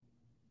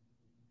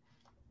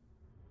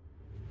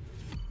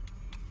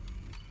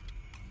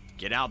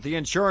Get out the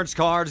insurance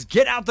cards,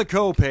 get out the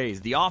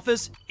copays. The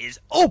office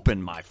is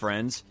open, my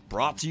friends.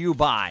 Brought to you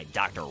by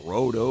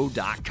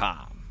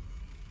drroto.com.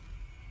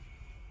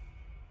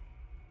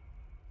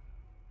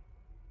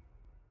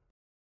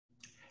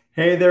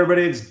 Hey there,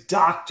 everybody. It's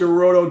Dr.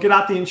 Roto. Get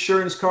out the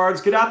insurance cards,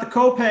 get out the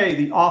copay.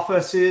 The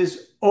office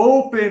is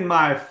open,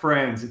 my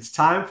friends. It's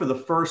time for the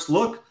first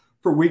look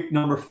for week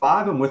number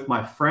 5. I'm with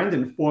my friend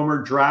and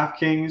former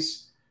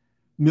DraftKings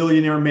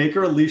millionaire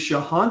maker,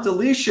 Alisha Hunt.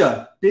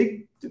 Alisha,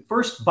 big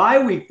first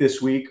bye week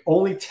this week,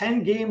 only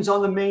 10 games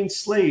on the main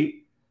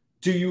slate.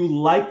 Do you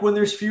like when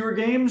there's fewer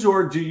games,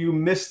 or do you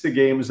miss the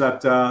games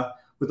that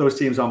with those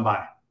teams on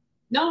bye?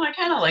 No, I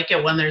kind of like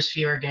it when there's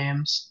fewer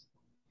games.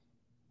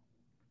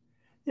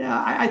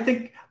 Yeah, I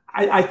think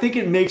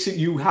it makes it,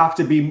 you have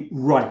to be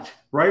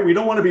right? We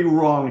don't want to be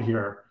wrong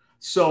here.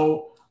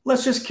 So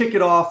let's just kick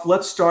it off.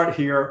 Let's start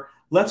here.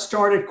 Let's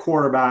start at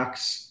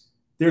quarterbacks.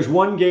 There's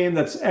one game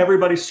that's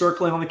everybody's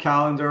circling on the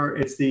calendar.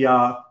 It's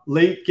the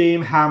late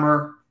game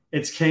hammer.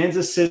 It's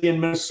Kansas City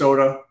and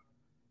Minnesota.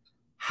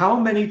 How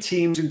many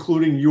teams,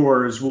 including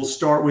yours, will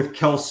start with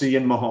Kelsey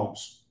and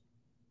Mahomes?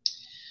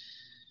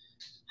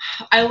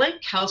 I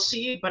like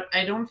Kelsey, but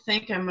I don't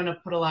think I'm going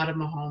to put a lot of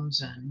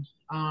Mahomes in.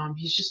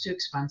 He's just too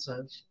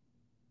expensive.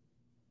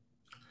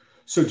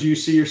 So do you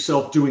see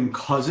yourself doing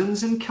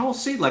Cousins and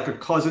Kelsey, like a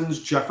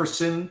Cousins,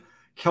 Jefferson,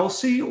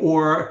 Kelsey?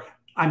 Or,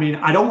 I mean,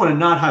 I don't want to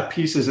not have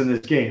pieces in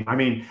this game. I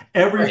mean,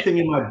 everything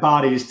in my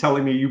body is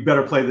telling me you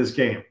better play this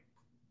game.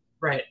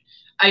 Right.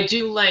 I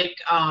do like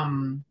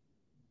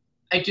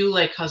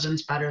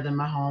Cousins better than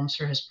Mahomes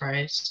for his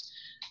price.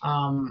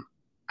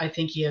 I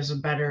think he has a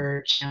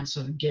better chance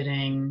of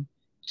getting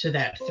to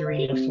that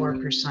 3 to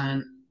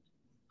 4%,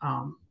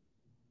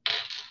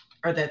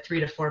 or that 3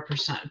 to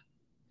 4%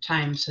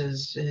 times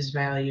his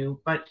value.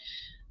 But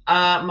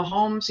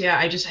Mahomes, yeah,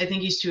 I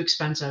think he's too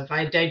expensive.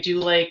 I do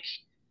like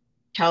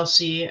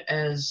Kelsey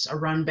as a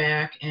run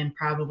back, and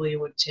probably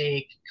would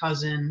take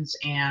Cousins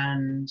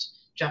and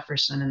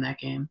Jefferson in that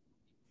game.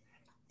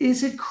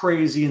 Is it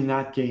crazy in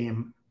that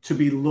game to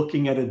be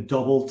looking at a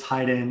double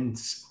tight end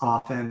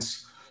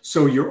offense?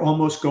 So you're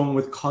almost going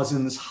with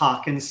Cousins,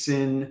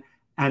 Hawkinson,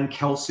 and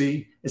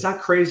Kelsey. Is that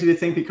crazy to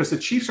think? Because the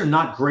Chiefs are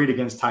not great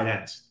against tight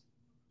ends.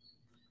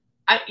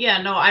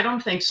 No, I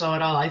don't think so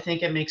at all. I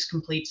think it makes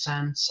complete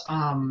sense.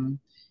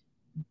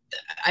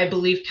 I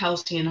believe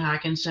Kelsey and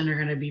Hawkinson are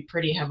going to be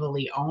pretty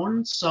heavily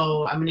owned,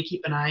 so I'm going to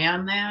keep an eye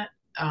on that.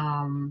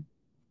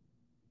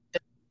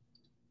 If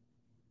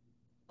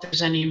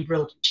there's any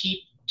real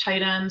cheap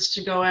tight ends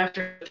to go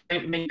after,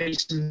 maybe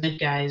some mid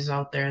guys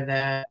out there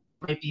that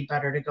might be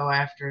better to go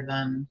after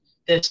than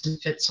this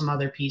and fit some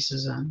other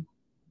pieces in.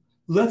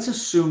 Let's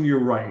assume you're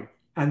right,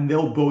 and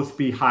they'll both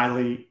be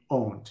highly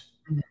owned.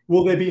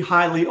 Will they be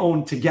highly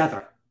owned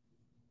together?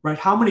 Right?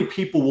 How many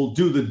people will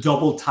do the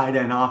double tight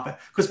end offense?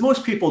 Because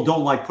most people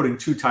don't like putting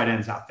 2 tight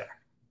ends out there.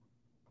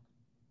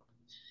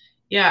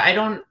 Yeah,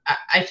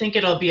 I think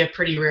it'll be a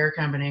pretty rare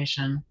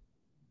combination.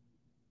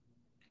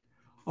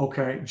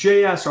 Okay.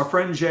 JS, our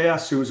friend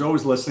JS, who is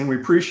always listening, we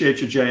appreciate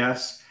you,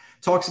 JS,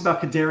 talks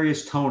about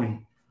Kadarius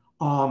Toney.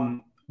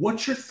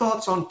 What's your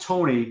thoughts on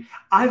Toney?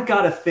 I've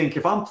got to think,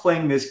 if I'm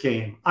playing this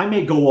game, I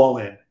may go all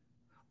in,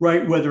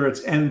 right? Whether it's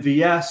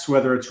MVS,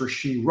 whether it's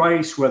Rashee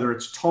Rice, whether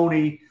it's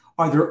Toney.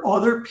 Are there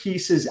other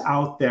pieces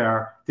out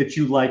there that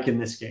you like in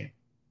this game?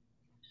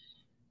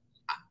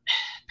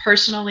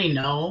 Personally,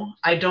 no.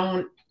 I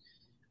don't.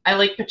 I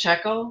like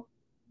Pacheco.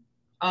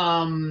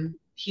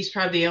 He's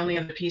probably the only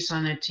other piece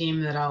on that team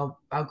that I'll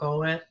go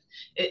with.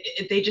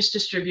 They just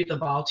distribute the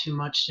ball too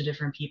much to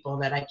different people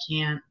that I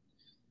can't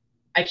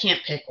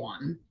pick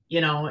one.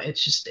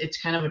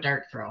 It's kind of a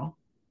dart throw.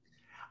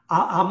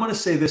 I'm going to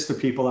say this to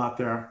people out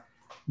there.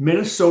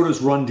 Minnesota's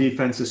run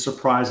defense is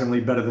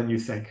surprisingly better than you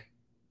think.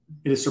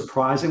 It is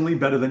surprisingly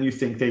better than you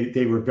think.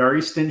 They were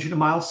very stingy to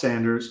Miles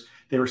Sanders.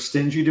 They were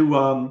stingy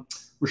to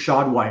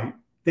Rachaad White.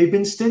 They've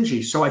been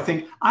stingy. So I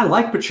think I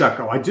like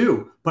Pacheco. I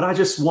do. But I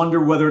just wonder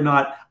whether or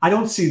not – I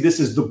don't see this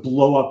as the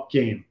blow-up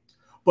game.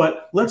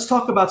 But let's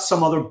talk about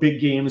some other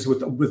big games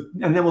with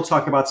and then we'll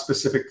talk about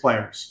specific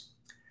players.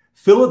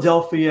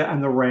 Philadelphia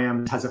and the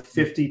Rams has a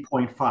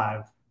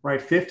 50.5, right?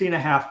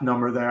 50.5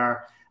 number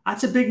there.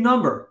 That's a big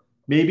number.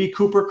 Maybe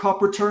Cooper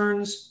Kupp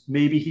returns.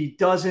 Maybe he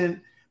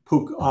doesn't.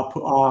 Puka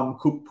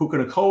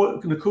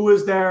Nacua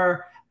is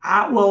there.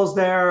 Atwell's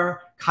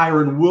there.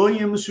 Kyron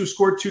Williams, who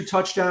scored 2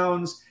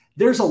 touchdowns.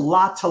 There's a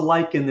lot to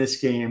like in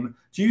this game.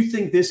 Do you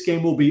think this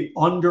game will be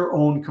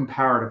under-owned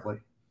comparatively?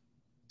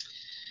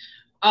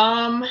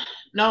 No,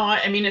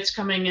 I mean, it's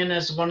coming in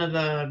as one of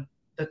the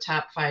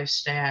top 5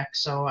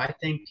 stacks, so I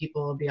think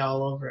people will be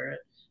all over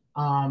it.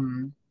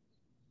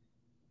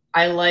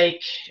 I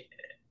like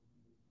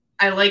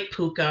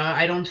Puka.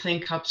 I don't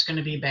think Kupp's going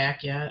to be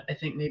back yet. I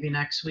think maybe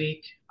next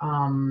week.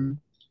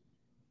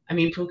 I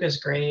mean, Puka's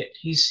great.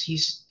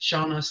 He's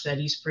shown us that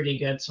he's pretty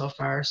good so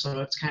far, so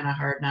it's kind of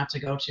hard not to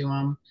go to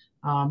him.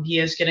 He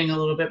is getting a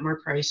little bit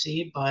more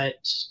pricey,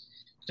 but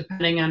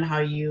depending on how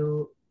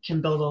you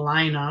can build a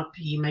lineup,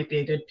 he might be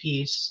a good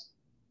piece.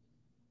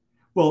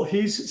 Well,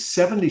 he's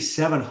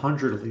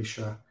 7,700,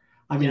 Alicia.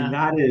 I mean, Yeah.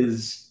 that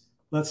is,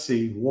 let's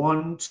see,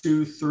 one,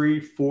 two, three,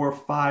 four,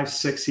 five,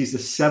 six. He's the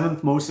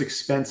seventh most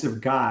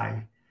expensive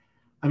guy.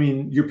 I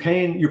mean, you're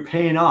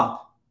paying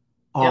up.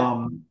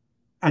 Yep.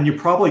 And you're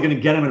probably going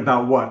to get him at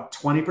about what,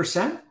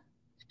 20%?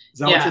 Is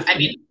that what Yeah. you're I thinking?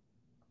 mean,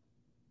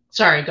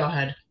 sorry, go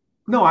ahead.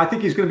 No, I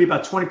think he's going to be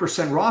about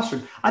 20%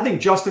 rostered. I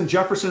think Justin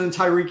Jefferson and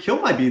Tyreek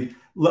Hill might be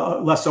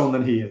less owned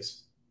than he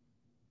is.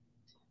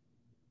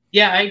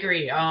 Yeah, I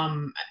agree.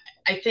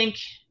 I think,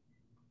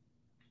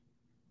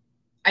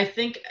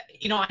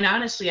 and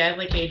honestly, I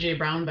like AJ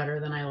Brown better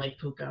than I like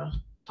Puka.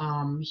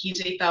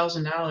 He's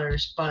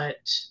 $8,000, but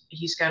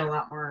he's got a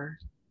lot more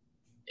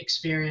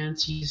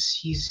experience.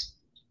 He's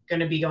going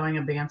to be going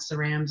up against the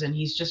Rams, and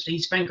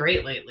he's been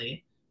great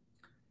lately.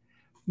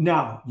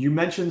 Now, you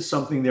mentioned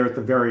something there at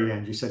the very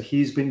end. You said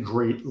he's been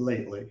great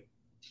lately,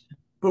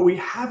 but we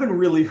haven't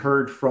really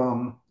heard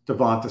from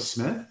Devonta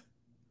Smith.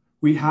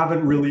 We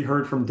haven't really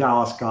heard from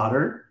Dallas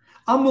Goedert.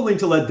 I'm willing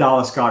to let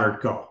Dallas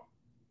Goedert go,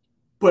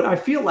 but I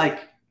feel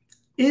like,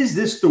 is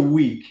this the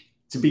week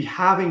to be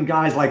having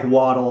guys like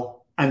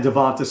Waddle and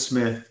Devonta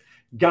Smith,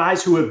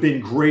 guys who have been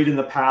great in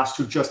the past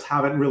who just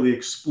haven't really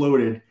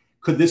exploded?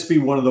 Could this be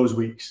one of those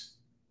weeks?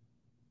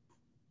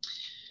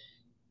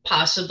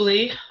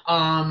 Possibly.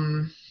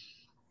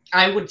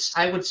 I would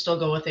still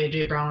go with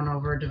AJ Brown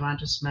over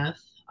Devonta Smith.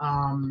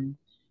 And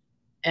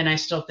I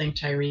still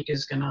think I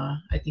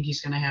think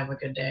he's gonna have a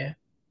good day.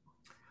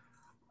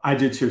 I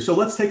do too. So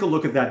let's take a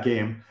look at that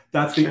game.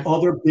 That's the Sure.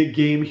 other big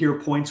game here,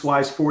 points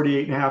wise,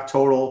 48.5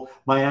 total.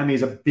 Miami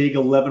is a big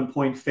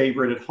 11-point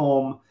favorite at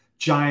home.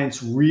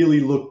 Giants really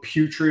look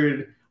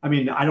putrid. I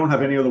mean, I don't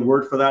have any other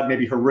word for that.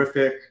 Maybe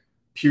horrific,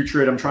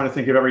 putrid. I'm trying to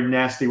think of every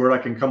nasty word I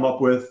can come up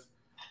with.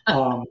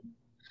 I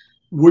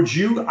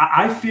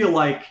feel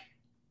like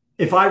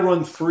if I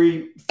run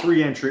three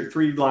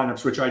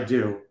lineups, which I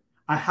do,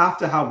 I have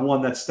to have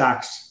one that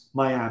stacks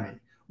Miami,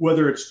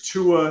 whether it's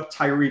Tua,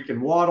 Tyreek,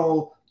 and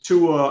Waddle,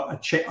 Tua,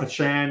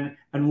 Chan,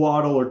 and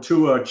Waddle, or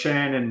Tua,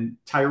 Chan, and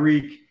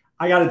Tyreek.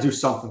 I got to do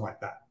something like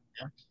that.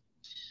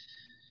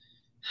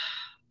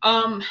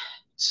 Yeah.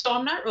 So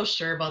I'm not real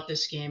sure about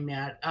this game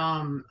yet.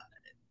 A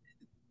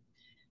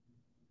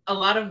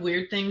lot of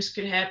weird things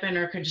could happen,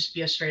 or it could just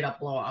be a straight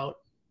up blowout.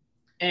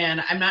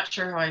 And I'm not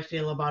sure how I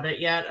feel about it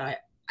yet.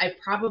 I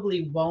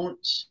probably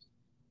won't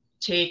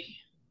take.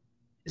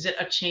 Is it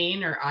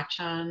Achan or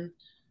Achan?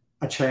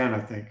 Achan, I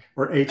think,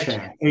 or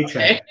Achan.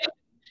 Okay.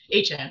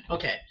 Achan.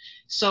 Okay.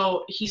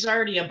 So he's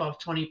already above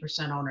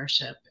 20%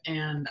 ownership,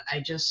 and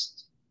I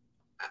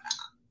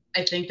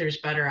think there's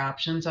better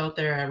options out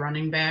there at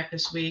running back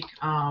this week.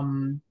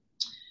 The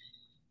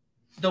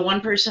one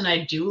person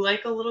I do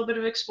like a little bit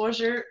of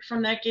exposure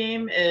from that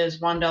game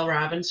is Wan'Dale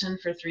Robinson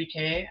for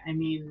 3K. I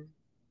mean,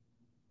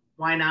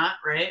 why not,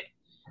 right?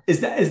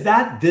 Is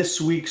that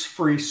this week's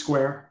free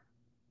square?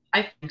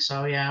 I think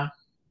so, yeah.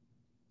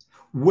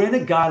 When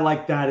a guy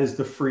like that is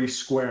the free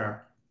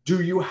square,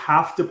 do you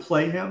have to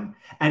play him?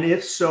 And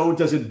if so,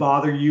 does it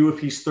bother you if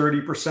he's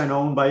 30%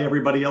 owned by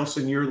everybody else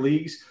in your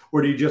leagues?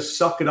 Or do you just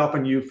suck it up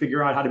and you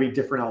figure out how to be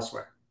different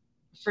elsewhere?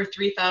 For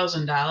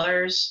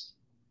 $3,000,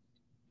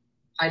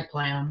 I'd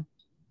play him.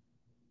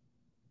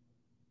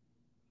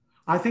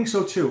 I think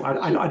so too.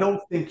 I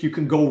don't think you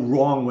can go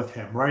wrong with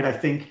him, right? I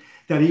think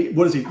that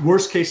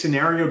worst case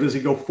scenario, does he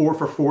go 4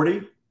 for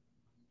 40?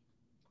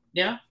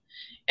 Yeah.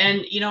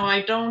 And,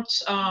 I don't,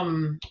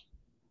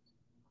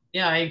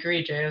 yeah, I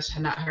agree, Jay. It's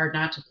not hard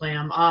not to play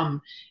him.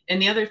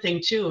 And the other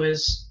thing too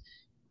is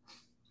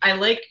I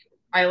like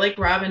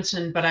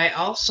Robinson, but I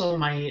also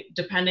might,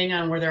 depending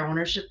on where their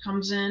ownership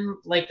comes in,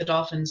 like the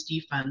Dolphins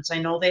defense. I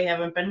know they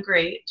haven't been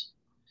great,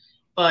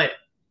 but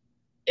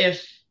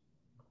if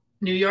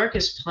New York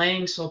is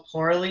playing so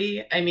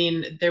poorly, I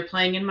mean, they're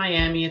playing in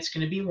Miami. It's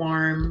going to be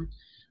warm.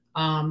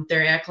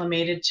 They're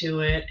acclimated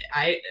to it.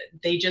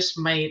 They just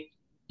might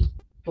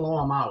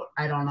blow them out.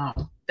 I don't know.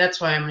 That's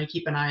why I'm going to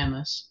keep an eye on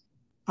this.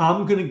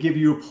 I'm going to give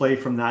you a play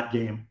from that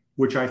game,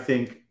 which I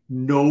think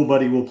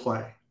nobody will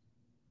play,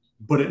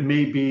 but it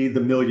may be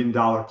the $1 million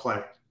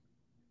play.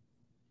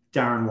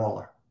 Darren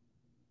Waller.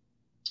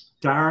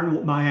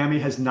 Miami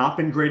has not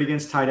been great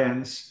against tight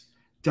ends.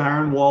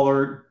 Darren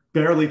Waller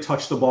barely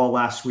touched the ball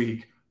last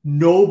week.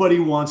 Nobody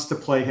wants to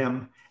play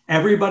him.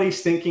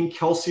 Everybody's thinking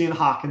Kelsey and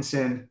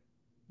Hawkinson.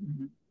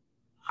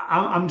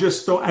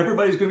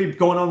 Everybody's going to be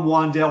going on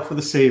Wan'Dale for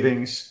the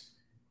savings.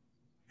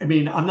 I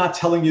mean, I'm not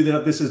telling you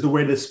that this is the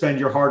way to spend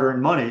your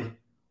hard-earned money,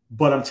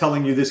 but I'm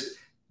telling you this.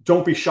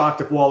 Don't be shocked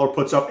if Waller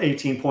puts up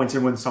 18 points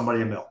and wins somebody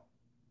 $1 million.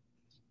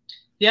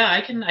 Yeah,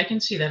 I can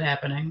see that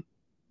happening.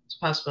 It's a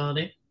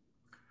possibility.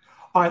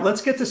 All right,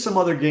 let's get to some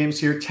other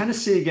games here.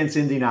 Tennessee against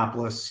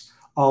Indianapolis.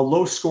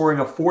 Low scoring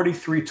of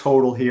 43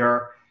 total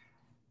here.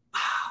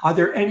 Are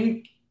there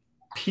any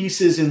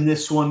pieces in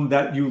this one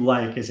that you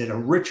like? Is it a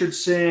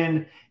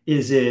Richardson?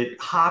 Is it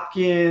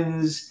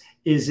Hopkins?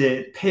 Is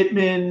it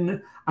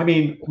Pittman? I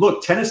mean,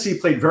 look, Tennessee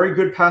played very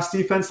good pass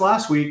defense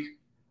last week.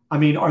 I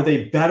mean, are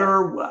they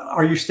better?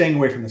 Are you staying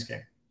away from this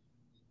game?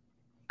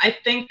 I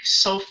think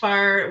so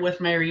far with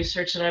my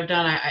research that I've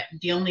done,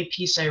 the only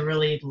piece I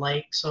really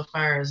like so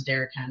far is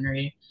Derrick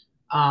Henry.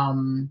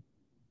 Um,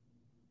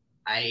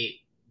 I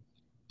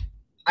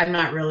I'm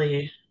not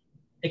really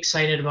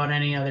excited about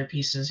any other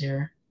pieces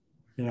here.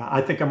 Yeah,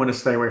 I think I'm going to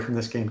stay away from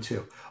this game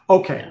too.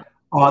 Okay.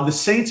 Yeah. The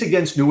Saints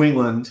against New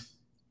England.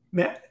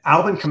 Man,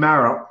 Alvin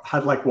Kamara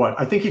had like what?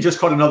 I think he just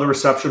caught another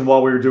reception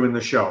while we were doing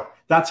the show.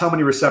 That's how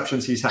many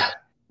receptions he's had.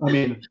 I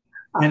mean,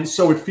 and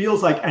so it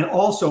feels like, and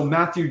also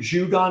Matthew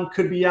Judon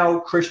could be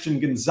out. Christian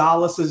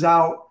Gonzalez is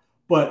out,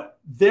 but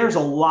there's a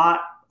lot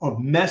of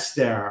mess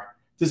there.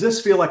 Does this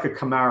feel like a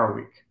Kamara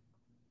week?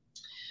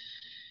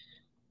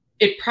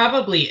 It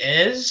probably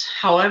is.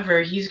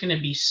 However, he's going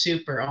to be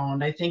super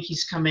owned. I think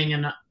he's coming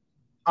in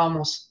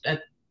almost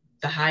at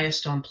the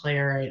highest owned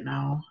player right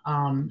now.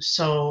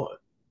 So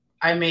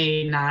I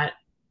may not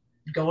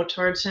go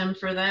towards him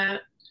for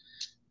that.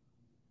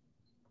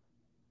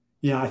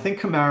 Yeah, I think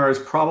Kamara is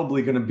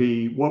probably going to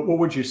be, what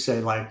would you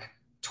say, like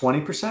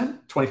 20%,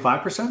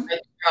 25%?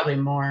 Probably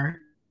more.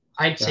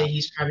 I'd say Yeah.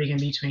 he's probably going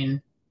to be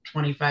between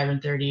 25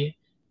 and 30.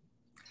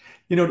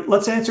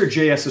 Let's answer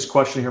JS's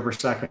question here for a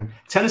second.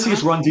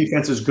 Tennessee's run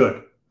defense is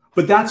good,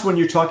 but that's when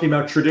you're talking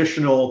about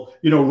traditional,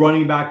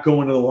 running back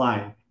going to the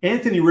line.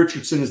 Anthony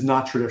Richardson is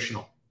not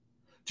traditional.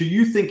 Do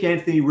you think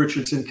Anthony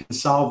Richardson can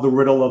solve the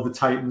riddle of the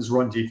Titans'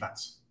 run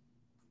defense?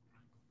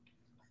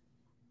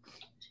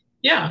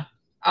 Yeah.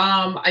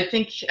 I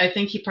think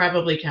he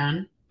probably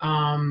can.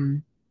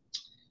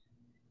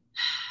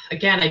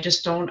 Again, I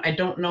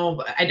don't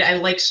know. I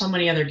like so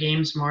many other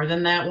games more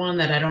than that one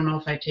that I don't know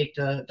if I take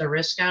the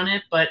risk on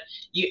it. But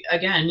you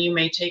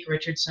may take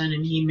Richardson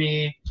and he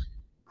may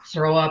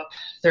throw up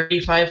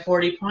 35,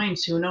 40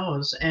 points. Who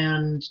knows?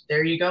 And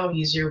there you go.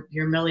 He's your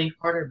Millie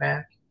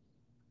quarterback.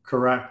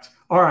 Correct.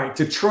 All right.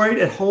 Detroit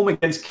at home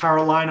against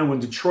Carolina. When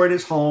Detroit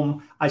is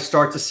home, I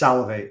start to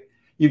salivate.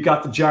 You've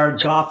got the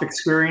Jared Goff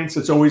experience.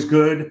 It's always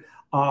good.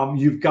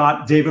 You've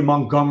got David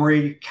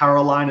Montgomery.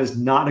 Carolina's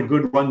not a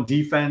good run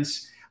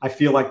defense. I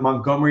feel like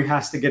Montgomery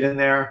has to get in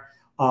there.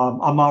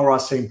 Amon-Ra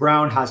St.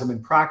 Brown hasn't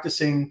been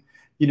practicing.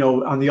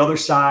 On the other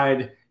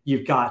side,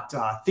 you've got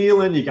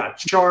Thielen, you got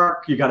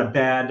Chark, you got a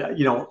bad,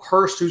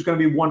 Hurst, who's going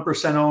to be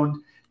 1%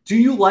 owned. Do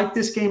you like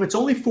this game? It's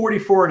only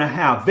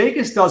 44.5.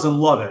 Vegas doesn't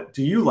love it.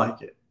 Do you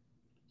like it?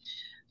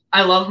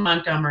 I love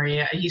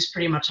Montgomery. He's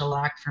pretty much a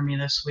lock for me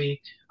this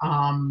week.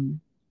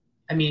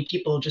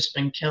 People have just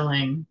been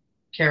killing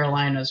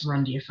Carolina's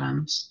run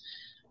defense.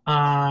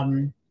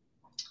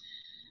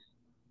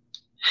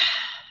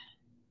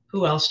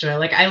 Who else do I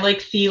like? I like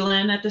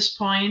Thielen at this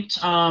point.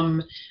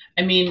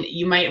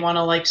 You might want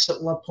to like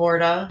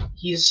Laporta.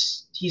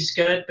 He's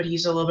good, but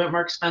he's a little bit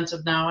more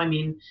expensive now.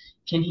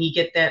 Can he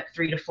get that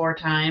 3 to 4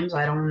 times?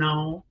 I don't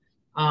know.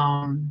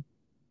 And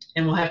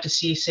we'll have to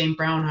see St.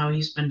 Brown how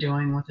he's been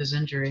doing with his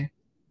injury.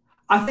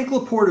 I think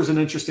Laporta is an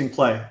interesting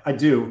play. I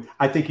do.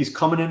 I think he's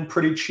coming in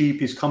pretty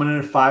cheap. He's coming in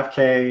at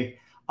 5K.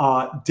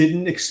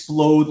 Didn't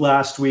explode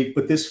last week,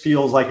 but this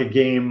feels like a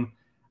game.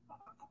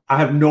 I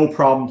have no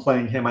problem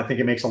playing him. I think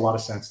it makes a lot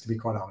of sense, to be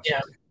quite honest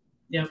with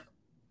you. Yeah.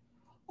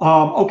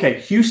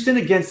 Okay, Houston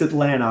against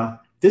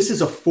Atlanta. This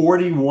is a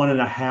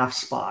 41.5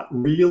 spot,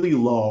 really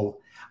low.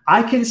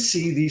 I can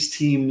see these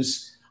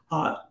teams.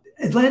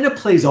 Atlanta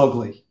plays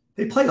ugly.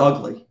 They play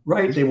ugly,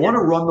 right? They want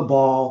to run the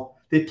ball.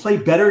 They play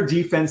better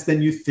defense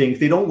than you think.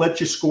 They don't let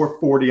you score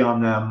 40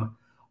 on them.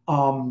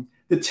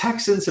 The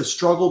Texans have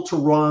struggled to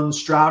run.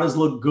 Stroud has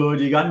looked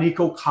good. You got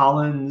Nico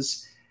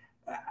Collins.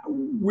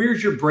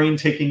 Where's your brain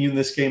taking you in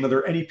this game? Are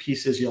there any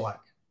pieces you like?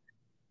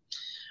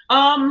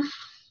 I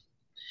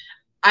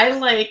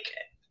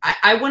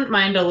wouldn't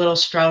mind a little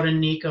Stroud and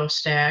Nico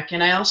stack,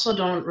 and I also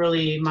don't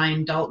really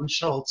mind Dalton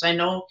Schultz. I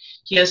know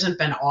he hasn't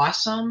been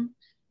awesome,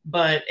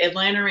 but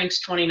Atlanta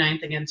ranks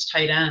 29th against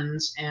tight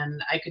ends,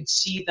 and I could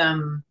see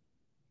them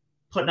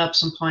putting up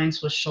some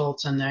points with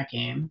Schultz in that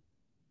game.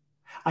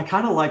 I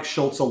kind of like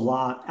Schultz a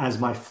lot as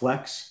my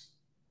flex,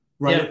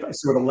 right? Yeah.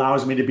 So it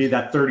allows me to be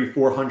that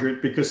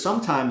 3,400 because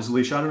sometimes,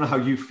 Alisha, I don't know how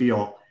you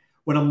feel.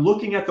 When I'm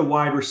looking at the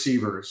wide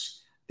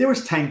receivers, there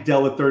was Tank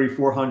Dell at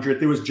 3,400.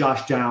 There was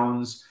Josh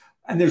Downs.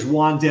 And there's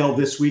Wandale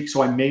this week,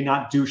 so I may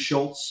not do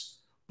Schultz.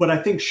 But I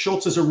think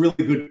Schultz is a really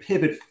good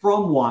pivot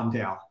from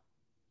Wandale.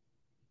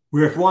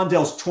 Where if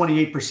Wandale's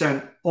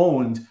 28%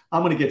 owned,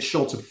 I'm going to get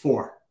Schultz at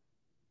 4.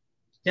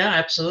 Yeah,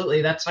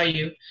 absolutely. That's how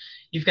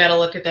you've got to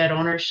look at that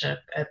ownership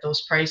at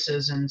those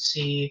prices and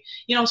see,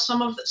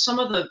 some of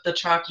the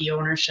chalky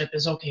ownership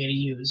is okay to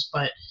use,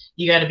 but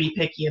you got to be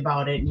picky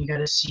about it and you got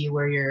to see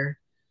where your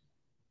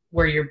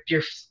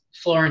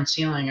floor and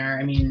ceiling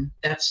are.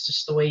 That's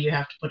just the way you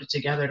have to put it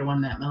together to win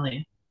that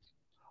millie.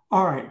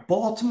 All right,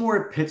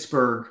 Baltimore at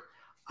Pittsburgh.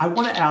 I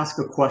want to ask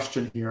a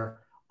question here.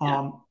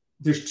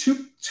 There's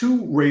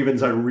two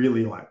Ravens I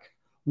really like.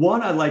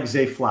 One, I like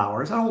Zay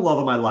Flowers. I don't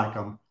love him. I like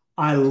him.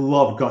 I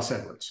love Gus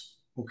Edwards.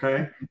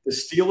 Okay, the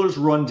Steelers'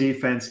 run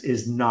defense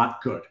is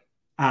not good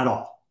at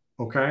all.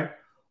 Okay,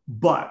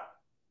 but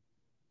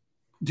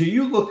do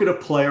you look at a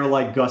player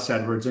like Gus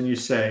Edwards and you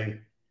say,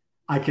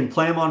 I can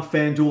play him on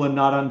FanDuel and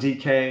not on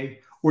DK?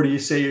 Or do you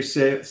say,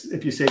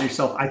 if you say to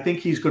yourself, I think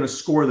he's going to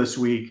score this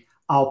week,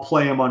 I'll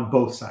play him on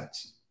both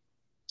sides?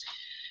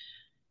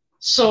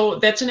 So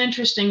that's an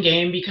interesting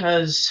game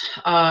because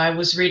I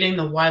was reading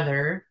the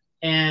weather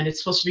and it's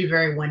supposed to be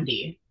very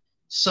windy.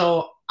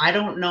 So I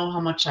don't know how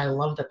much I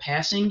love the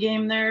passing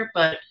game there,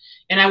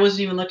 and I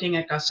wasn't even looking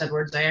at Gus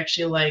Edwards. I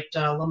actually liked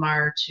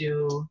Lamar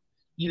to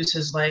use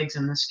his legs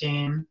in this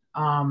game.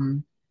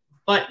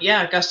 But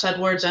yeah, Gus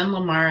Edwards and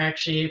Lamar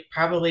actually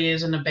probably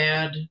isn't a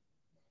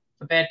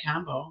bad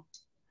combo.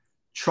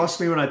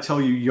 Trust me when I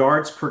tell you,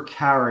 yards per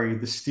carry,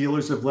 the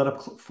Steelers have let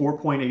up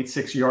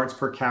 4.86 yards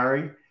per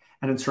carry.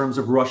 And in terms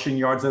of rushing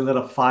yards, they let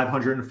up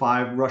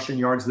 505 rushing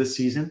yards this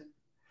season.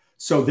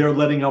 So they're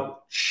letting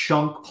up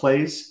chunk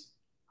plays.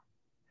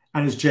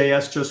 And as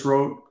JS just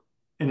wrote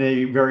in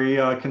a very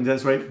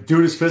condensed way,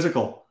 dude is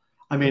physical.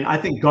 I mean, I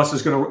think Gus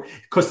is going to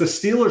 – because the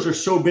Steelers are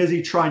so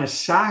busy trying to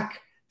sack,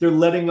 they're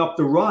letting up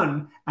the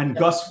run. And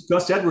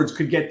Gus Edwards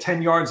could get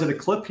 10 yards at a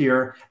clip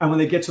here. And when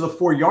they get to the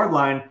 4-yard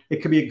line,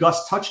 it could be a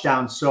Gus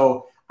touchdown.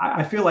 So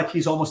I feel like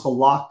he's almost a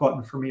lock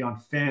button for me on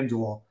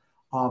FanDuel.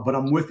 But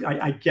I'm with.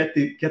 I get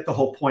the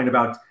whole point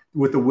about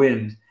with the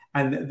wind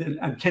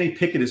and Kenny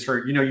Pickett is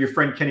hurt. You know your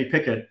friend Kenny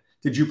Pickett.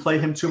 Did you play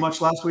him too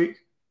much last week?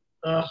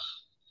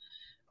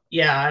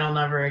 Yeah, I don't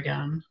ever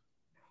again.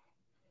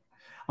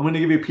 I'm going to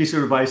give you a piece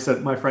of advice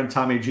that my friend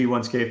Tommy G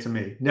once gave to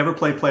me. Never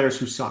play players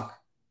who suck.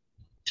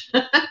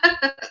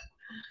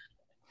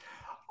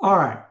 All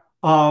right.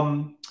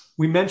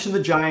 We mentioned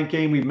the Giant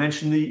game. We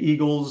mentioned the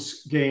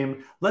Eagles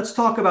game. Let's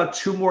talk about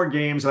two more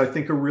games that I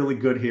think are really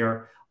good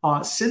here.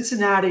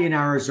 Cincinnati and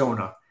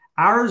Arizona.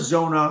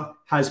 Arizona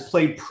has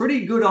played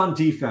pretty good on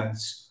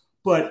defense,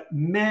 but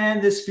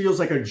man, this feels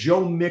like a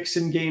Joe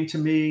Mixon game to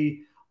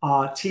me.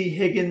 T.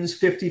 Higgins,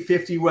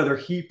 50-50, whether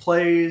he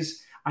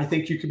plays. I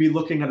think you could be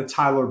looking at a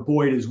Tyler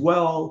Boyd as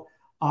well.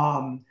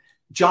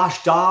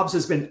 Josh Dobbs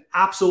has been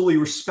absolutely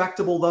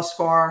respectable thus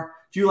far.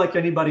 Do you like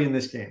anybody in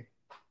this game?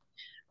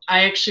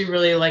 I actually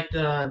really like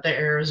the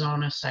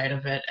Arizona side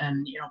of it.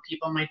 And,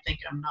 people might think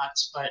I'm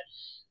nuts, but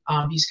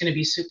he's going to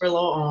be super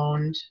low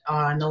owned.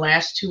 In the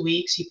last 2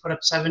 weeks, he put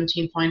up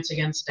 17 points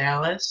against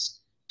Dallas,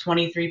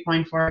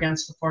 23.4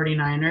 against the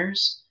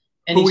 49ers.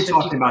 And who are we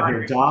talking about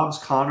here? Dobbs,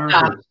 Connor?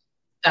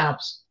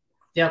 Dobbs.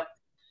 Yep.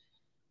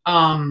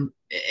 And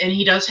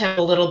he does have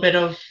a little bit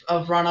of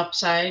run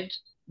upside,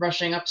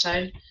 rushing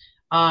upside.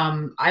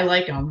 I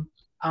like him.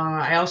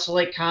 I also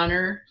like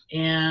Connor,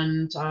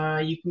 and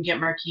you can get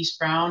Marquise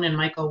Brown and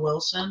Michael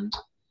Wilson.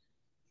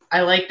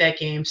 I like that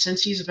game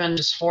since he's been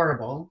just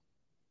horrible.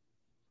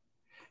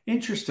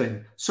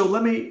 Interesting.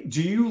 So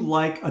do you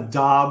like a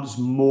Dobbs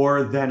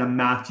more than a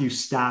Matthew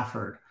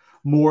Stafford,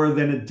 more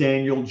than a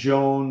Daniel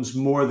Jones,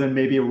 more than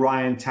maybe a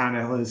Ryan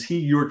Tannehill? Is he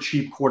your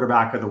cheap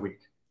quarterback of the week?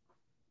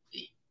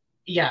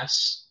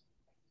 Yes.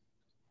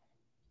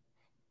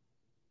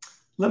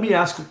 Let me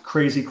ask a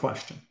crazy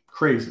question.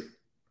 Crazy.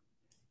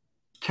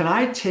 Can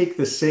I take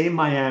the same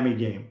Miami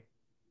game,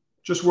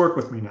 just work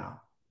with me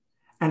now,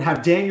 and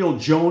have Daniel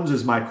Jones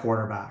as my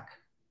quarterback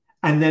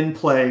and then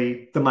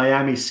play the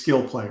Miami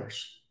skill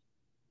players?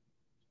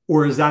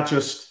 Or is that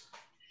just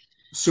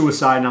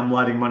suicide and I'm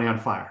lighting money on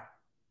fire?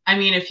 I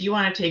mean, if you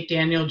want to take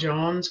Daniel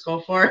Jones, go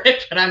for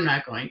it, but I'm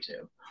not going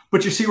to.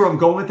 But you see where I'm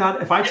going with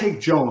that? If I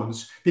take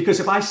Jones, because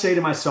if I say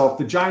to myself,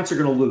 the Giants are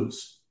going to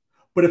lose,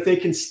 but if they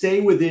can stay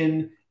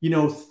within,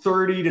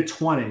 30 to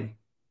 20,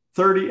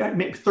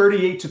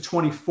 38 to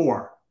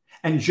 24,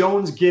 and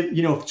Jones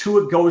if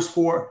Tua goes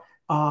for,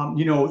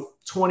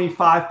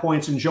 25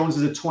 points and Jones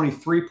is at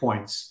 23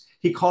 points,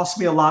 he costs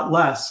me a lot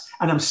less,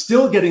 and I'm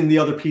still getting the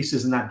other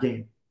pieces in that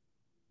game.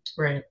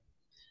 Right.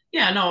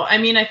 Yeah, no, I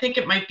mean, I think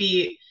it might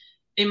be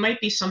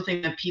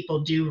something that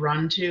people do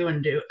run to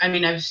and do. I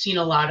mean, I've seen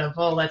a lot of,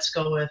 let's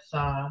go with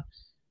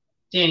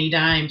Danny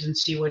Dimes and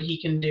see what he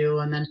can do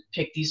and then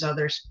pick these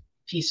other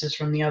pieces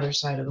from the other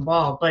side of the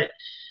ball. But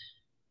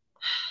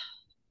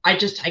I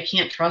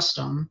can't trust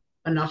him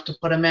enough to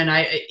put him in.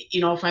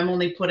 If I'm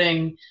only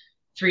putting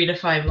 3 to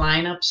 5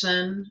 lineups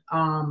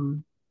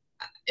in,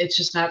 it's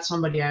just not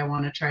somebody I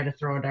want to try to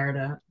throw a dart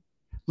at.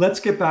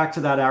 Let's get back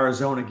to that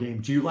Arizona game.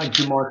 Do you like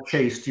Jamar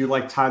Chase? Do you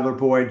like Tyler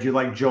Boyd? Do you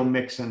like Joe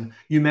Mixon?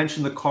 You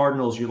mentioned the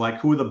Cardinals you like.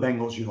 Who are the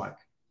Bengals you like?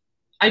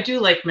 I do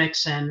like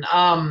Mixon.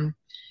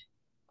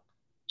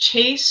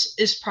 Chase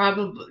is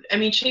probably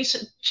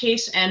 –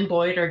 Chase and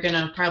Boyd are going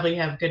to probably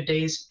have good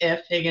days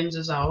if Higgins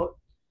is out,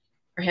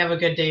 or have a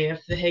good day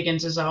if the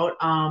Higgins is out.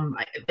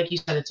 Like you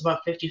said, it's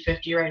about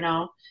 50-50 right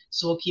now,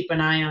 so we'll keep an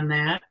eye on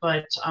that.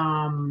 But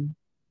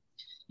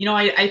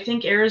I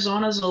think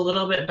Arizona's a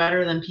little bit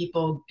better than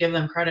people give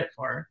them credit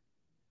for.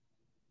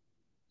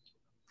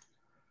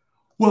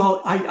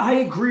 Well, I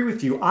agree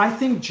with you. I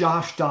think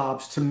Josh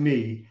Dobbs, to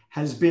me,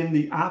 has been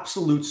the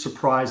absolute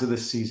surprise of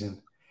this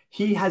season.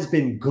 He has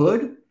been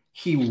good.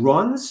 He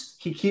runs.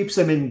 He keeps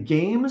them in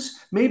games.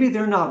 Maybe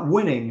they're not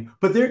winning,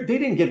 but they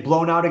didn't get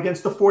blown out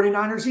against the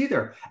 49ers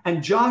either.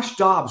 And Josh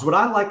Dobbs, what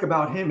I like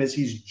about him is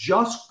he's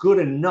just good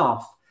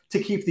enough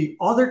to keep the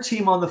other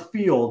team on the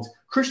field.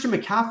 Christian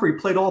McCaffrey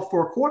played all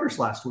 4 quarters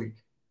last week.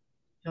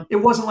 Yep. It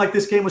wasn't like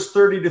this game was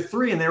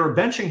 30-3 and they were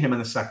benching him in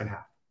the second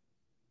half.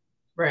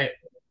 Right.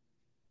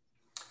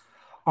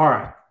 All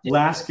right.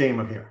 Last game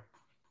of here.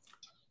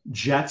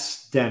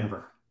 Jets,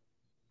 Denver.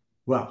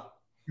 Well,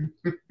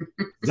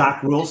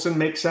 Zach Wilson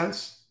makes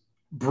sense.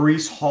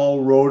 Breece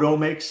Hall Roto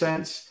makes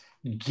sense.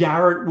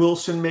 Garrett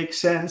Wilson makes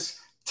sense.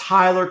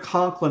 Tyler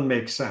Conklin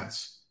makes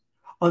sense.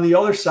 On the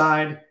other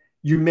side,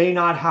 you may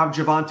not have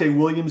Javonte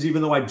Williams,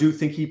 even though I do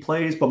think he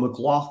plays, but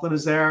McLaughlin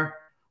is there.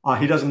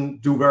 He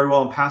doesn't do very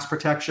well in pass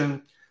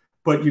protection.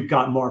 But you've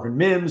got Marvin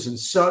Mims and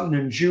Sutton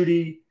and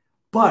Judy.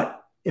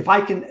 But if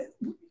I can,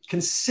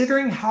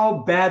 considering how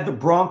bad the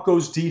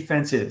Broncos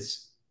defense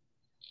is,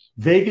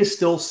 Vegas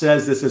still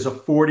says this is a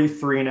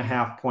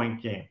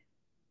 43.5-point game.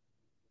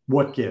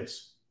 What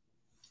gives?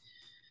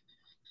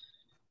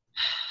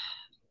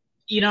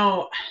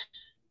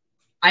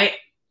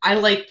 I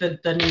like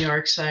the New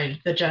York side,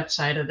 the Jet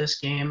side of this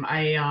game.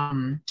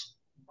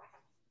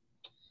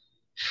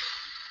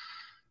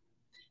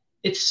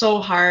 It's so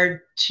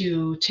hard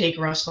to take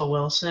Russell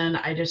Wilson.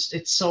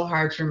 It's so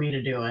hard for me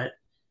to do it.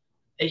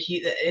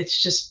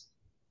 It's just,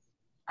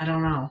 I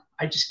don't know.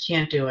 I just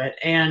can't do it.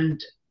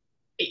 And,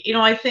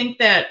 I think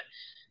that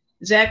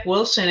Zach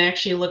Wilson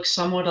actually looks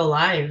somewhat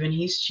alive and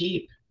he's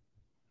cheap.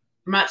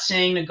 I'm not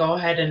saying to go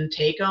ahead and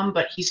take him,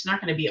 but he's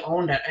not going to be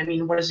owned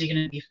what is he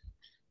going to be?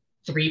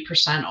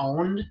 3%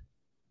 owned?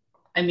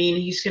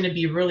 He's going to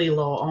be really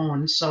low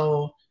owned.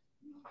 So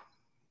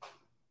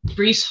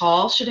Breece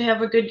Hall should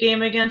have a good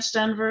game against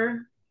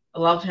Denver. I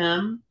love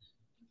him.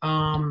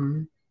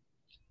 And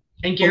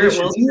Garrett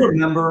Wilson. Do you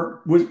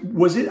remember,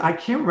 was it, I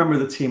can't remember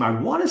the team. I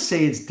want to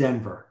say it's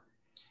Denver.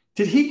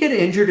 Did he get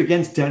injured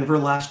against Denver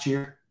last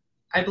year?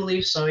 I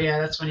believe so. Yeah,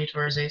 that's when he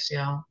tore his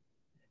ACL.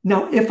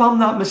 Now, if I'm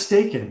not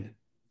mistaken,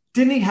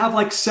 didn't he have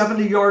like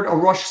 70-yard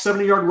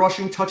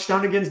rushing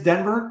touchdown against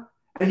Denver?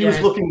 And he was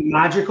looking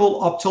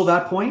magical up till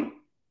that point?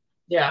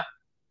 Yeah.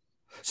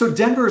 So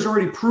Denver has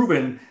already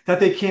proven that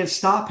they can't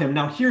stop him.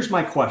 Now, here's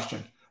my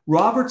question.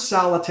 Robert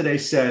Saleh today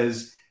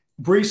says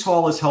Breece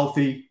Hall is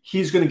healthy.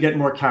 He's going to get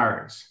more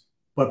carries.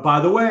 But by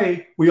the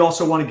way, we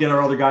also want to get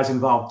our other guys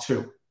involved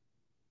too.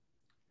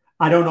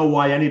 I don't know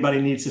why anybody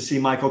needs to see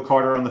Michael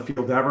Carter on the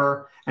field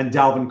ever. And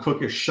Dalvin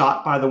Cook is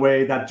shot, by the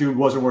way. That dude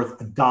wasn't worth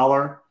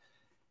 $1.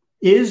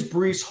 Is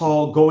Breece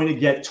Hall going to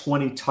get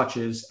 20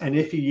 touches? And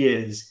if he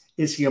is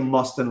he a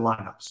must in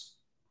lineups?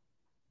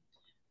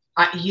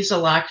 He's a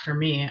lock for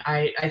me.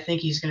 I think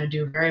he's going to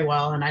do very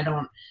well, and I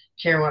don't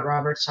care what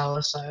Robert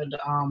Saleh said.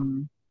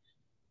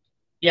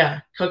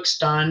 Cook's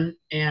done,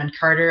 and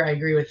Carter, I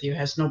agree with you,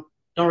 has no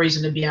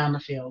reason to be on the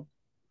field.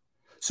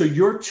 So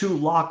your two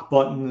lock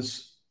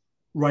buttons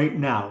right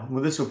now,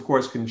 well, this of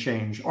course can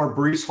change, are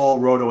Breece Hall,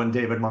 Roto, and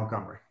David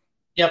Montgomery.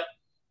 Yep.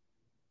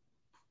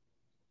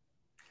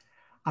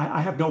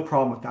 I have no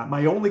problem with that.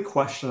 My only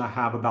question I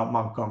have about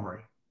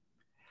Montgomery,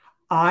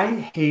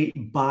 I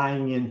hate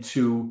buying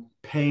into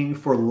paying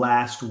for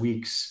last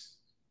week's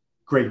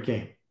great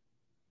game.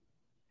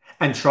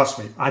 And trust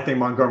me, I think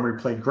Montgomery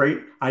played great.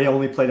 I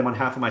only played him on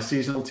half of my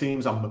seasonal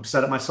teams. I'm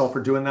upset at myself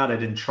for doing that. I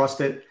didn't trust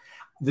it.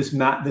 This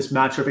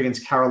matchup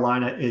against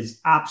Carolina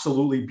is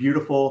absolutely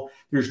beautiful.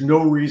 There's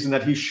no reason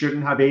that he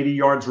shouldn't have 80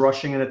 yards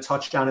rushing and a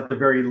touchdown at the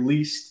very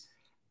least.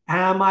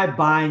 Am I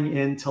buying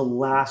into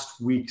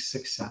last week's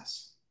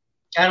success?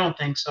 I don't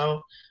think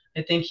so.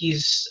 I think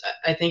he's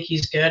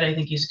good. I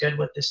think he's good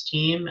with this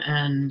team,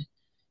 and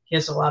he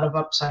has a lot of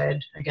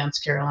upside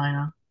against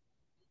Carolina.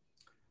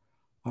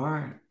 All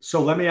right.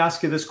 So let me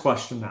ask you this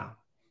question now.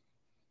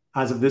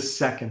 As of this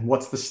second,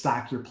 what's the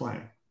stack you're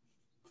playing?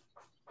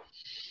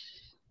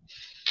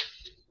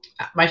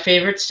 My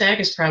favorite stack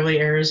is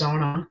probably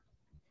Arizona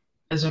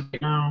as of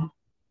right now.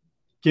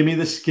 Give me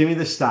the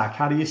stack.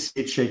 How do you see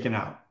it shaking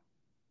out?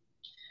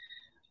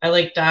 I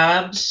like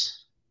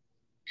Dobbs,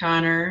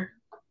 Connor,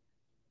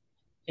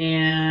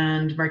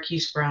 and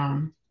Marquise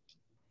Brown.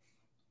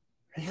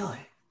 Really?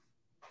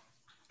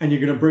 And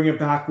you're going to bring it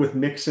back with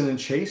Mixon and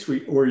Chase,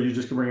 or are you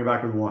just going to bring it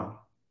back with one?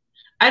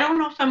 I don't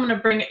know if I'm going to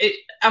bring it.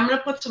 I'm going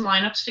to put some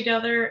lineups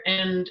together,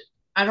 and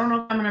I don't know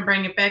if I'm going to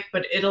bring it back,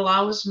 but it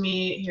allows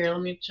me – here,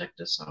 let me check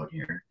this out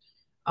here.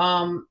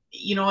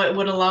 It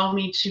would allow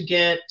me to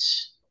get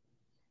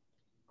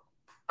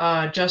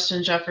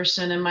Justin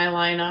Jefferson in my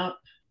lineup.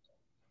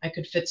 I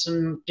could fit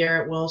some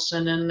Garrett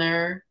Wilson in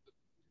there,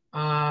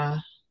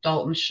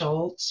 Dalton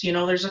Schultz.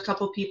 There's a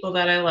couple people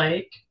that I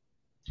like.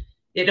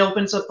 It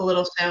opens up a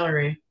little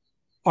salary.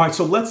 All right,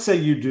 so let's say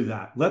you do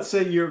that. Let's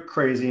say you're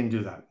crazy and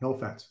do that. No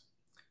offense.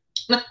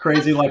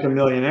 Crazy like a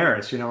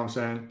millionaire, you know what I'm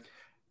saying?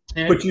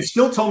 Yeah. But you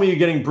still told me you're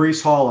getting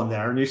Breece Hall in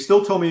there, and you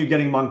still told me you're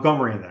getting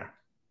Montgomery in there.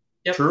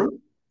 Yep. True?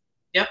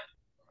 Yep.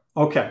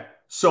 Okay.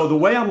 So the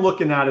way I'm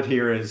looking at it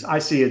here is I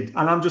see it,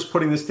 and I'm just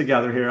putting this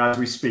together here as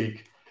we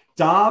speak.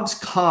 Dobbs,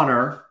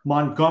 Connor,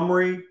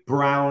 Montgomery,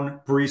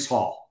 Brown, Breece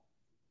Hall.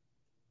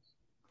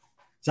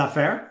 Is that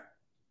fair?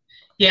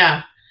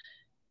 Yeah.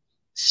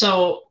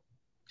 So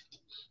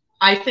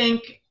I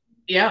think,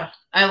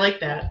 I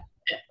like that.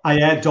 I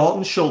add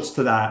Dalton Schultz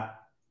to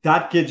that.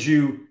 That gives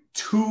you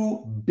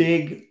two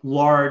big,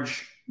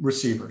 large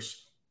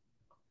receivers.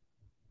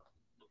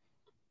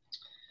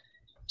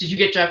 Did you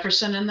get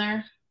Jefferson in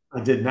there? I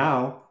did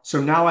now.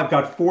 So now I've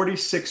got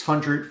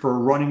 4,600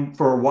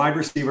 for a wide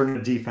receiver and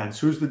a defense.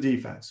 Who's the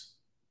defense?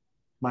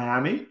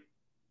 Miami?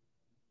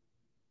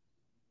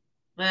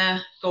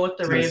 Go with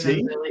the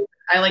Tennessee? Ravens.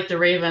 I like the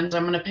Ravens.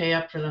 I'm going to pay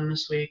up for them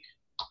this week.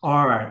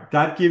 All right.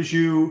 That gives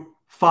you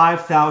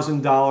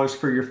 $5,000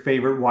 for your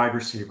favorite wide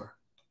receiver.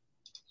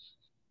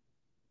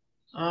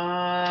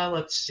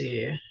 Let's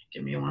see.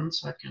 Give me 1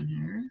 second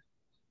here.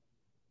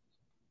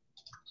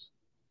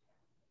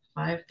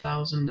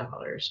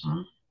 $5,000,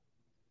 huh?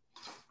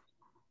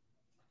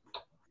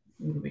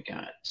 What do we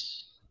got?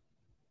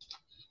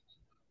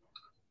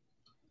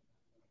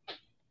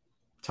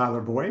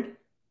 Tyler Boyd,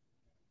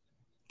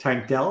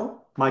 Tank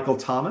Dell, Michael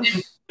Thomas.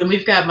 And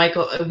we've got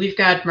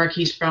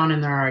Marquise Brown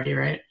in there already,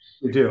 right?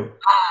 We do.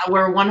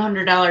 We're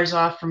 $100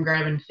 off from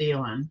grabbing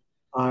Thielen.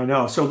 I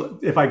know. So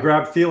if I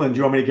grab Thielen, do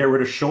you want me to get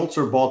rid of Schultz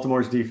or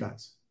Baltimore's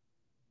defense?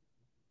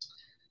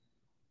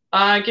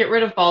 Get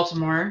rid of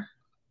Baltimore.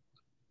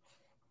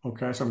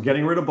 Okay, so I'm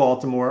getting rid of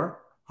Baltimore.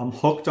 I'm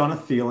hooked on a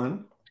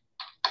Thielen.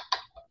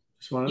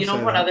 You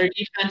know what other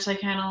defense I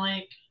kind of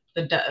like?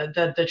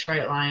 The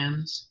Detroit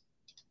Lions.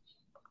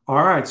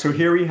 All right, so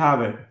here we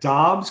have it.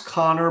 Dobbs,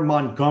 Connor,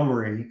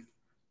 Montgomery,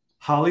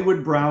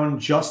 Hollywood Brown,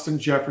 Justin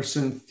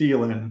Jefferson,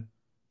 Thielen,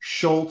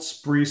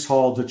 Schultz, Breece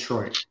Hall,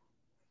 Detroit.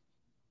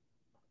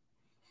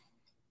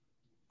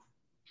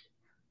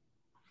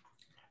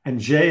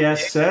 And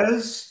JS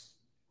says,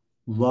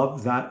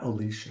 love that,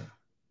 Alisha.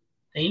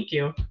 Thank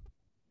you.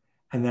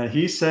 And then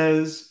he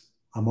says,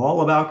 I'm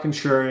all about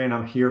contrarian.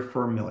 I'm here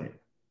for $1 million.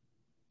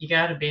 You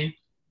got to be.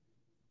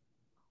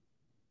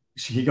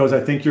 He goes, I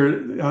think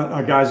your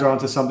guys are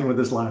onto something with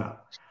this lineup.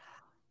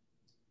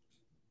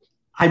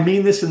 I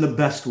mean this in the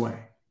best way.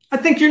 I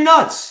think you're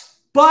nuts,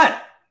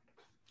 but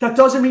that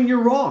doesn't mean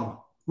you're wrong,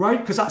 right?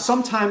 Because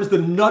sometimes the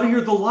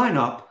nuttier the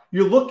lineup,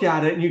 you look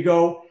at it and you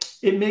go,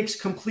 it makes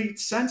complete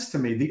sense to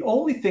me. The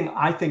only thing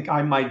I think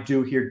I might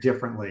do here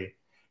differently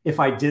if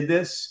I did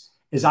this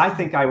is I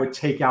think I would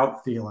take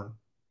out Thielen.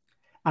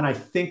 And I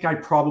think I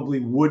probably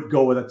would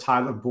go with a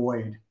Tyler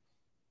Boyd,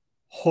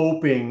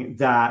 hoping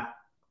that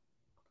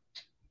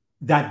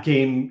that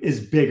game is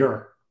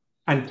bigger.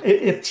 And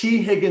if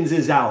T. Higgins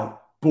is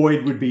out,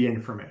 Boyd would be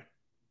in for me.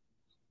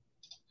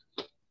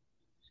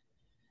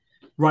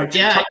 Right.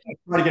 Yeah.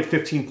 Try to get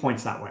 15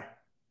 points that way.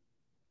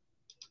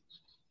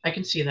 I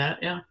can see that.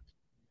 Yeah.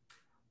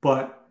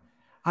 But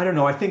I don't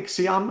know. I think,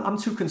 I'm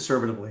too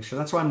conservative, Alisha.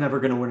 That's why I'm never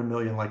going to win $1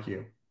 million like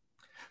you.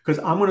 Because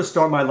I'm going to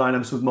start my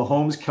lineups with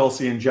Mahomes,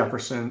 Kelsey, and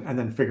Jefferson, and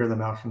then figure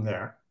them out from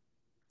there.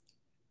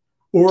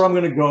 Or I'm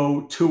going to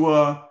go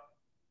Tua,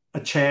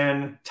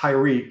 Chan,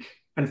 Tyreek,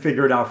 and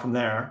figure it out from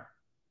there.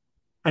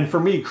 And for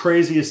me,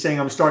 crazy is saying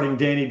I'm starting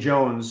Danny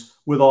Jones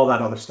with all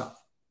that other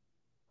stuff.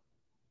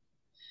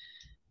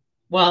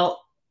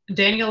 Well,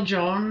 Daniel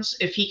Jones,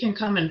 if he can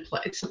come and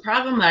play, it's the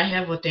problem that I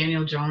have with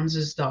Daniel Jones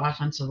is the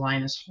offensive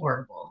line is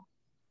horrible.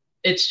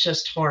 It's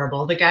just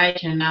horrible. The guy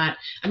cannot,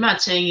 I'm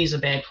not saying he's a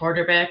bad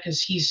quarterback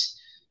because he's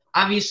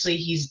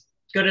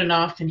good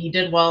enough and he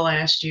did well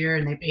last year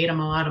and they paid him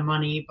a lot of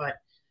money. But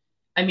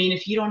I mean,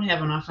 if you don't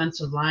have an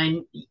offensive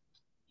line, you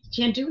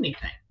can't do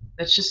anything.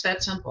 That's just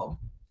that simple.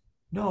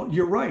 No,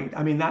 you're right.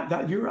 I mean,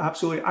 that you're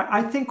absolutely,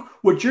 I think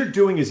what you're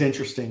doing is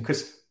interesting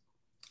because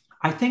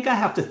I think I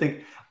have to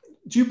think,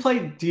 do you play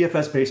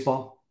DFS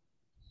baseball?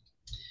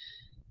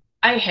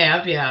 I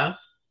have, yeah.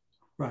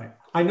 Right.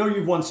 I know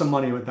you've won some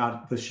money with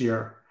that this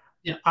year.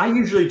 Yeah. I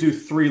usually do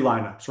 3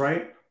 lineups,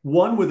 right?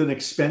 One with an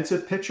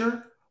expensive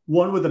pitcher,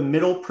 one with a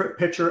middle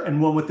pitcher,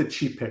 and one with the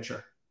cheap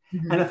pitcher.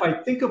 Mm-hmm. And if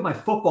I think of my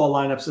football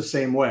lineups the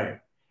same way,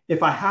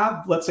 if I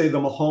have, let's say,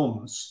 the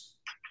Mahomes,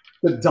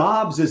 the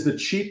Dobbs is the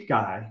cheap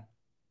guy,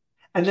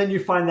 and then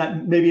you find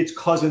that maybe it's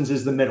Cousins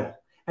is the middle.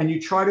 And you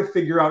try to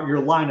figure out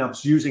your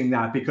lineups using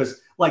that because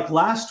like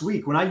last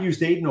week when I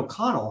used Aiden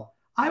O'Connell,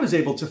 I was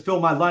able to fill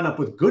my lineup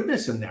with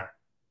goodness in there.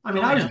 I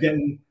mean, I was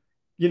getting,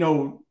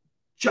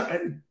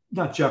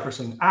 not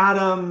Jefferson,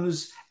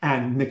 Adams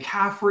and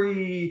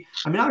McCaffrey.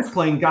 I mean, I was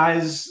playing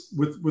guys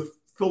with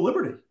Phil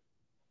Liberty.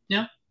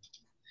 Yeah.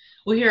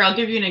 Well, here, I'll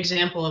give you an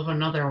example of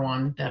another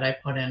one that I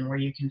put in where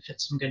you can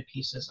fit some good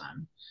pieces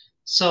on.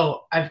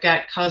 So I've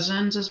got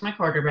Cousins as my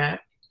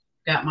quarterback,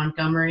 got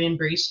Montgomery and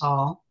Breece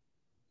Hall,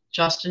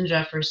 Justin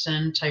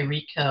Jefferson,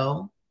 Tyreek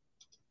Hill.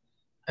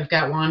 I've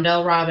got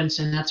Wan'Dale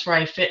Robinson. That's where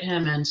I fit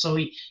him in. So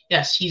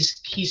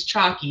he's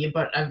chalky,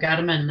 but I've got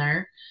him in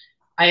there.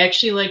 I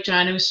actually like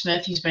Jonnu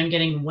Smith. He's been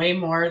getting way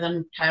more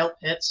than Kyle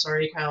Pitts.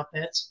 Sorry, Kyle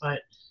Pitts,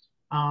 but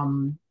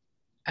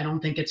I don't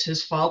think it's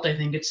his fault. I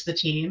think it's the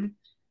team.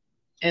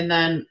 And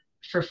then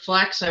for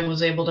flex, I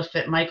was able to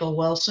fit Michael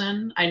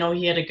Wilson. I know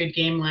he had a good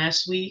game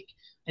last week.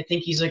 I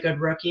think he's a good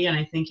rookie, and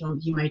I think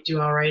he might do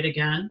all right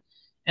again.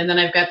 And then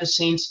I've got the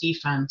Saints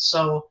defense.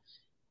 So,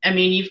 I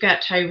mean, you've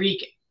got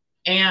Tyreek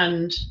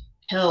and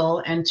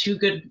Hill and 2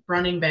 good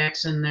running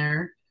backs in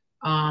there,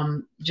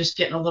 just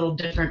getting a little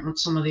different with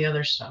some of the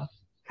other stuff.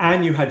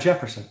 And you had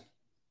Jefferson.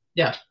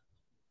 Yeah.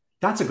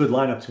 That's a good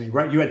lineup to me,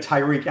 right? You had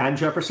Tyreek and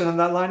Jefferson in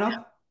that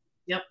lineup?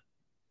 Yep.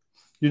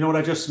 You know what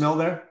I just smelled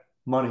there?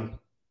 Money.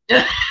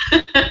 That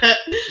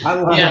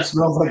lineup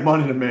smells like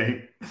money to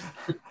me.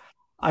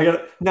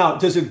 Now,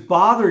 does it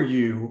bother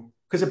you?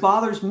 Because it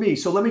bothers me.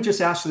 So let me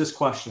just ask you this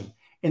question.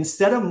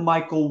 Instead of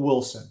Michael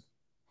Wilson,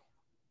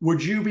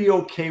 would you be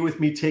okay with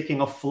me taking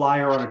a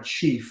flyer on a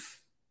Chief,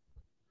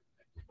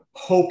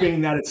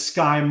 hoping that it's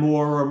Sky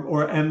Moore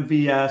or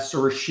MVS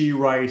or Rashee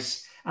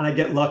Rice, and I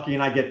get lucky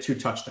and I get 2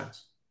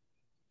 touchdowns?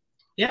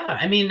 Yeah,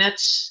 I mean,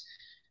 that's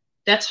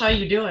how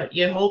you do it.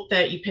 You hope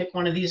that you pick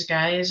one of these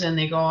guys and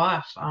they go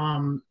off.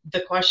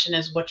 The question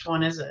is, which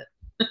one is it?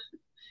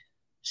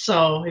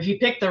 So if you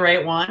pick the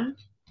right one,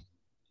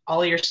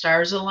 all your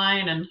stars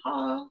align and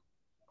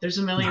there's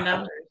 $1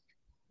 million.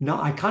 No,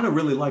 I kind of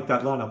really like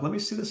that lineup. Let me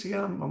see this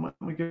again. Let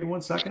me give you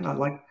 1 second.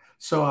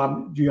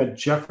 You had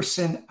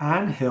Jefferson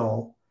and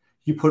Hill.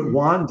 You put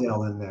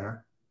Wandale in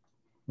there,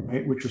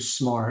 right, which was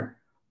smart.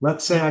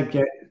 Let's say I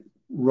get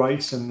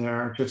Rice in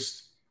there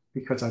just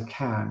because I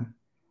can.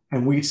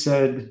 And you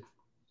said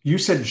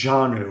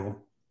Jonnu,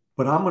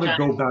 but I'm going to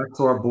go back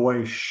to our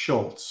boy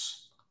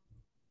Schultz.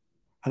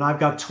 And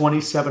I've got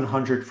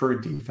 2,700 for a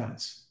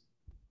defense.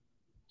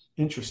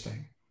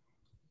 Interesting.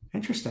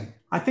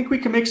 I think we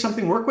can make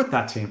something work with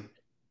that team.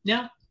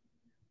 Yeah.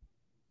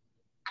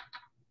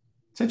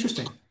 It's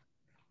interesting.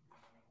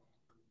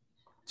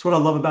 That's what I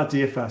love about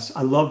DFS.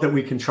 I love that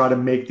we can try to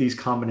make these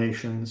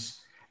combinations.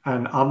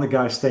 And I'm the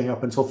guy staying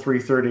up until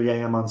 3:30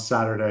 a.m. on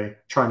Saturday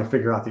trying to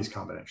figure out these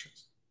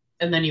combinations.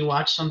 And then you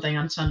watch something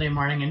on Sunday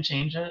morning and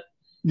change it?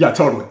 Yeah,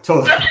 totally.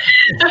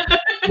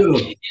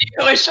 You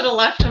know, I should have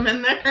left him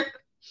in there.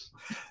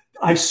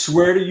 I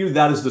swear to you,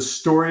 that is the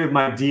story of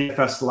my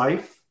DFS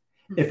life.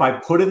 If I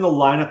put in the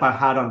lineup I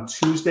had on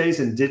Tuesdays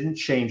and didn't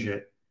change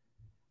it,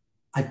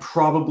 I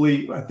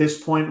probably at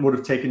this point would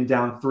have taken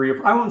down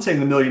I won't say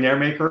the Millionaire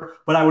Maker,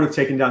 but I would have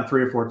taken down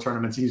 3 or 4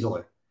 tournaments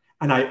easily.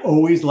 And I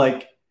always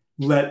let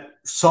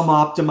some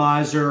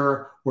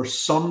optimizer or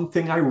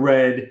something I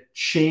read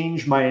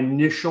change my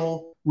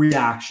initial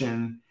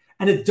reaction.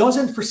 And it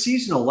doesn't for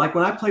seasonal. Like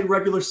when I play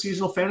regular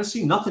seasonal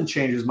fantasy, nothing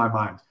changes my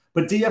mind.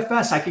 But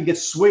DFS, I can get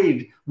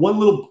swayed. One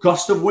little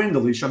gust of wind,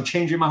 Alisha, I'm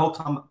changing my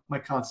whole my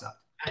concept.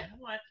 I know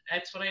what.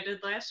 That's what I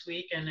did last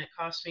week, and it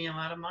cost me a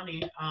lot of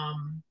money.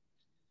 I'm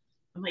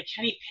like,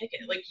 Kenny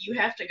Pickett. Like, you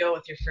have to go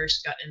with your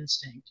first gut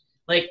instinct.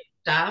 Like,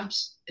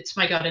 Dobbs, it's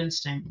my gut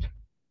instinct.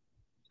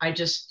 I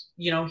just,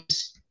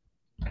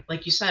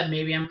 like you said,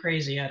 maybe I'm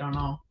crazy. I don't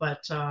know.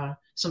 But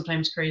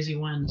sometimes crazy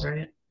wins,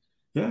 right?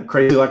 Yeah,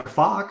 crazy like a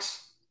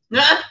fox.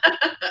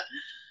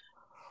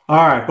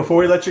 All right, before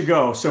we let you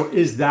go, so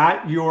is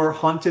that your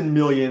Hunting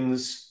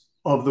Millions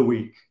of the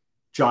week,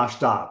 Josh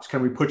Dobbs?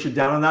 Can we put you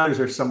down on that, or is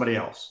there somebody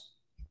else?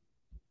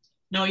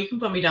 No, you can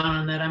put me down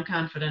on that. I'm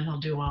confident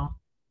he'll do well.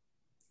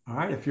 All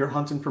right, if you're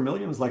hunting for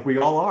millions like we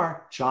all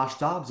are, Josh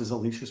Dobbs is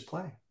Alisha's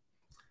play.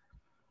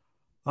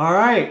 All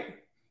right,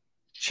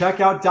 check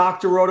out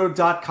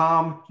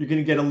drroto.com. You're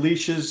going to get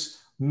Alisha's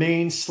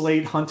main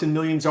slate Hunting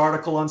Millions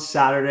article on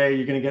Saturday.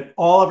 You're going to get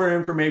all of our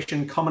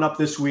information coming up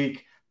this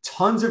week.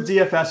 Tons of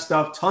DFS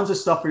stuff, tons of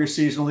stuff for your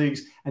seasonal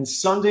leagues, and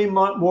Sunday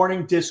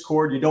morning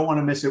Discord. You don't want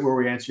to miss it, where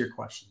we answer your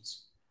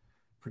questions.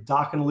 For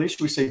Doc and Alisha,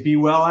 we say be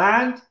well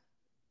and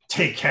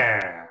take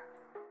care.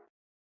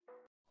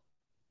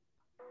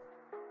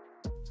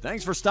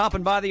 Thanks for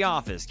stopping by the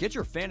office. Get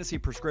your fantasy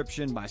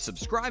prescription by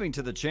subscribing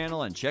to the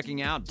channel and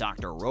checking out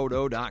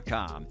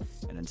drroto.com.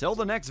 And until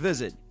the next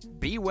visit,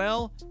 be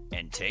well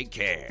and take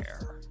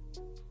care.